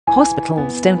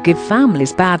Hospitals don't give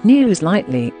families bad news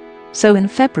lightly. So in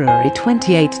February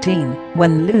 2018,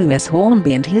 when Lewis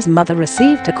Hornby and his mother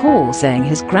received a call saying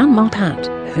his grandma Pat,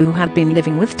 who had been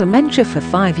living with dementia for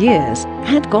 5 years,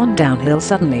 had gone downhill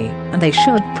suddenly, and they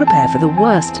should prepare for the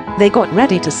worst, they got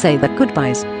ready to say their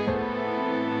goodbyes.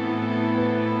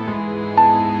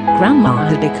 Grandma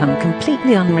had become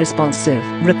completely unresponsive,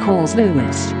 recalls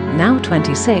Lewis, now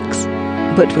 26.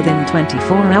 But within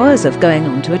 24 hours of going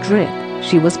onto a drip,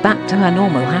 she was back to her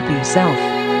normal happy self.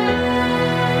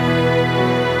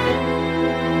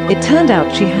 It turned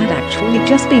out she had actually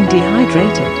just been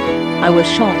dehydrated. I was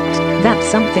shocked that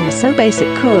something so basic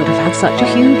could have had such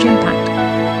a huge impact.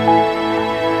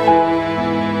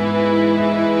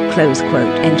 Close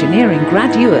quote. Engineering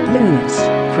graduate Lewis,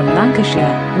 from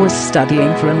Lancashire, was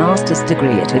studying for a master's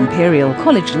degree at Imperial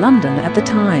College London at the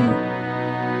time.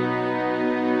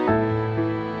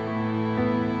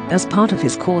 As part of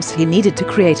his course he needed to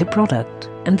create a product,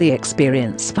 and the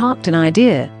experience sparked an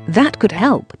idea that could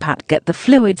help Pat get the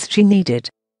fluids she needed.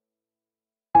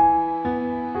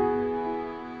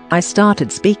 I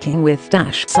started speaking with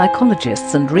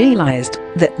psychologists and realized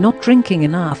that not drinking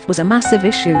enough was a massive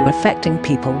issue affecting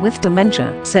people with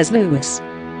dementia, says Lewis.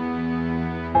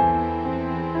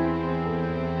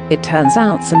 It turns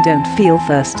out some don't feel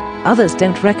thirst, others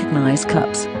don't recognize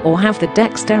cups, or have the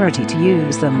dexterity to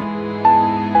use them.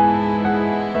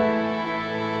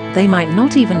 They might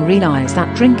not even realize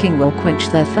that drinking will quench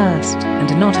their thirst,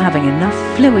 and not having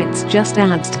enough fluids just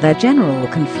adds to their general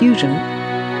confusion.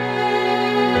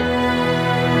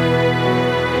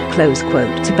 Close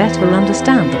quote. To better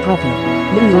understand the problem,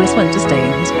 Lewis went to stay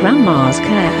in his grandma's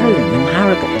care home in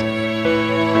Harrogate.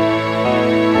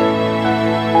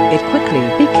 It quickly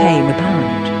became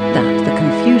apparent that the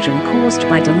confusion caused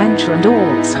by dementia and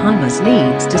Alzheimer's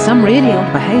leads to some really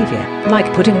odd behavior,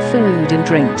 like putting food in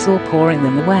drinks or pouring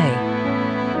them away.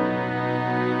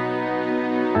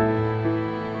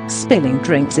 Spilling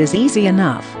drinks is easy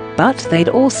enough, but they'd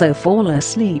also fall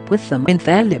asleep with them in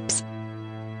their lips.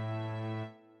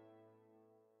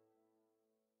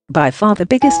 By far the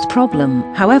biggest problem,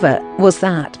 however, was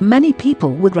that many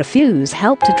people would refuse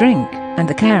help to drink, and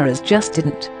the carers just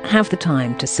didn't have the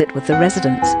time to sit with the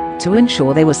residents to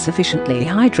ensure they were sufficiently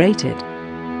hydrated.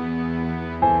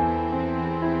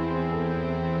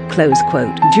 Close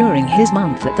quote. During his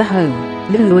month at the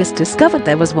home, Lewis discovered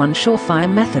there was one surefire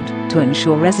method to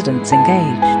ensure residents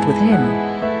engaged with him.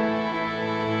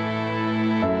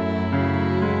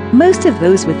 Most of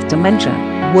those with dementia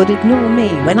would ignore me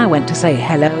when I went to say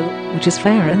hello, which is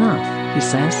fair enough, he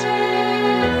says.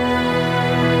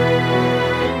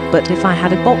 But if I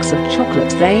had a box of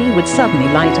chocolates, they would suddenly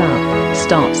light up,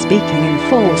 start speaking in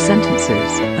full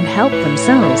sentences, and help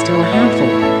themselves to a handful.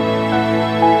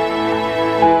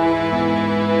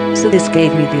 So this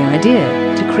gave me the idea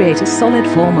to create a solid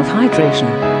form of hydration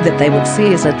that they would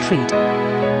see as a treat.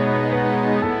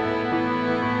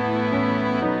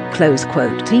 Close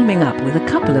quote. Teaming up with a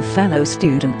couple of fellow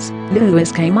students,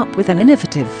 Lewis came up with an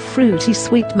innovative fruity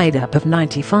sweet made up of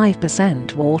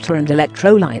 95% water and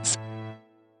electrolytes.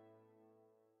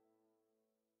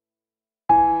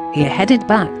 He headed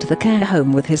back to the care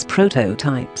home with his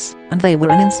prototypes, and they were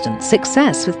an instant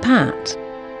success with Pat.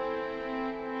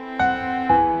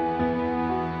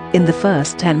 In the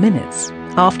first 10 minutes,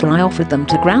 after I offered them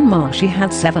to Grandma, she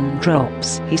had 7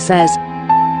 drops, he says.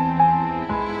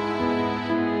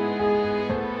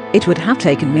 It would have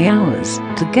taken me hours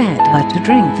to get her to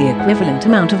drink the equivalent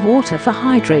amount of water for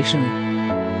hydration.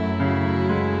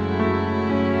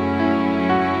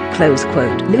 Close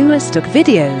quote. Lewis took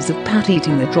videos of Pat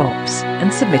eating the drops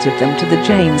and submitted them to the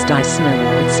James Dyson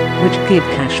Awards, which give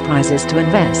cash prizes to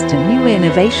invest in new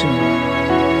innovation.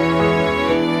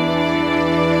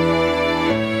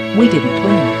 We didn't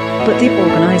win, but the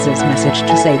organizers messaged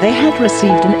to say they had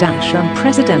received an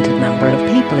unprecedented number of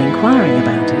people inquiring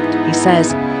about it, he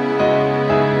says.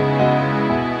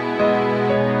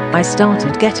 I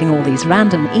started getting all these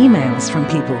random emails from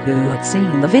people who had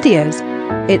seen the videos.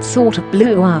 It sort of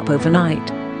blew up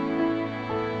overnight.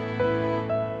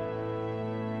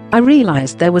 I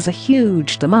realized there was a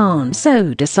huge demand,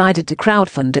 so decided to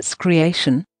crowdfund its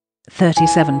creation.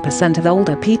 37% of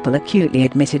older people acutely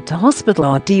admitted to hospital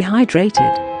are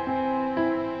dehydrated.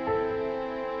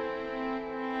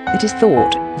 It is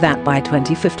thought that by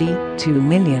 2050, 2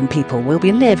 million people will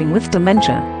be living with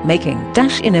dementia, making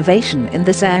innovation in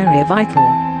this area vital.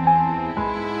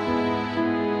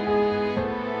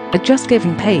 A Just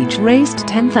Giving page raised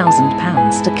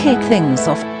 £10,000 to kick things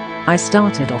off. I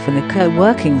started off in a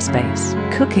co-working space,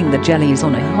 cooking the jellies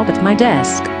on a hob at my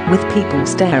desk, with people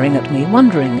staring at me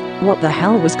wondering what the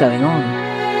hell was going on.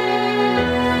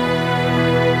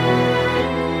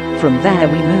 From there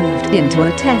we moved into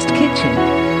a test kitchen.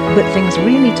 But things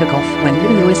really took off when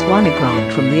Lewis won a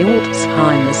grant from the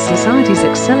Alzheimer's Society's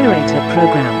Accelerator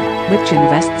program, which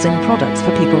invests in products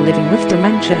for people living with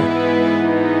dementia.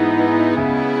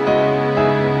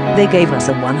 They gave us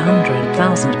a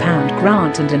 £100,000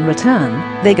 grant, and in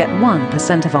return, they get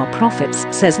 1% of our profits,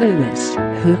 says Lewis,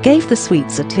 who gave the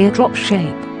sweets a teardrop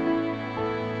shape.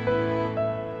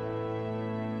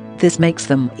 This makes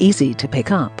them easy to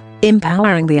pick up,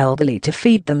 empowering the elderly to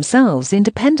feed themselves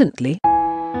independently.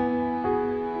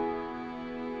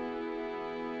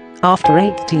 After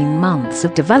 18 months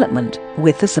of development,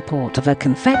 with the support of a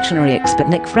confectionery expert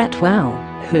Nick Fretwell,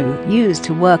 who used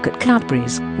to work at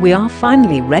Cadbury's, we are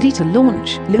finally ready to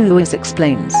launch, Lewis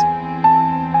explains.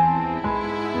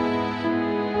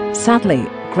 Sadly,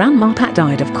 Grandma Pat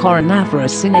died of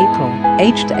coronavirus in April,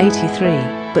 aged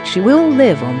 83, but she will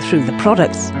live on through the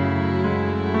products.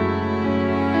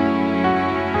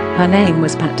 Her name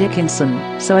was Pat Dickinson,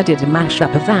 so I did a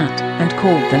mashup of that and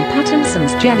called them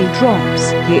Pattinson's Jelly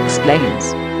Drops, he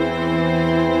explains.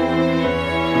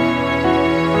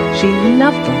 She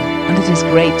loved them, and it is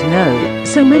great to know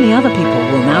so many other people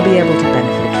will now be able to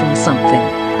benefit from something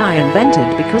I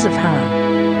invented because of her.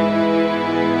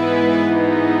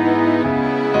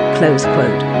 Close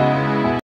quote.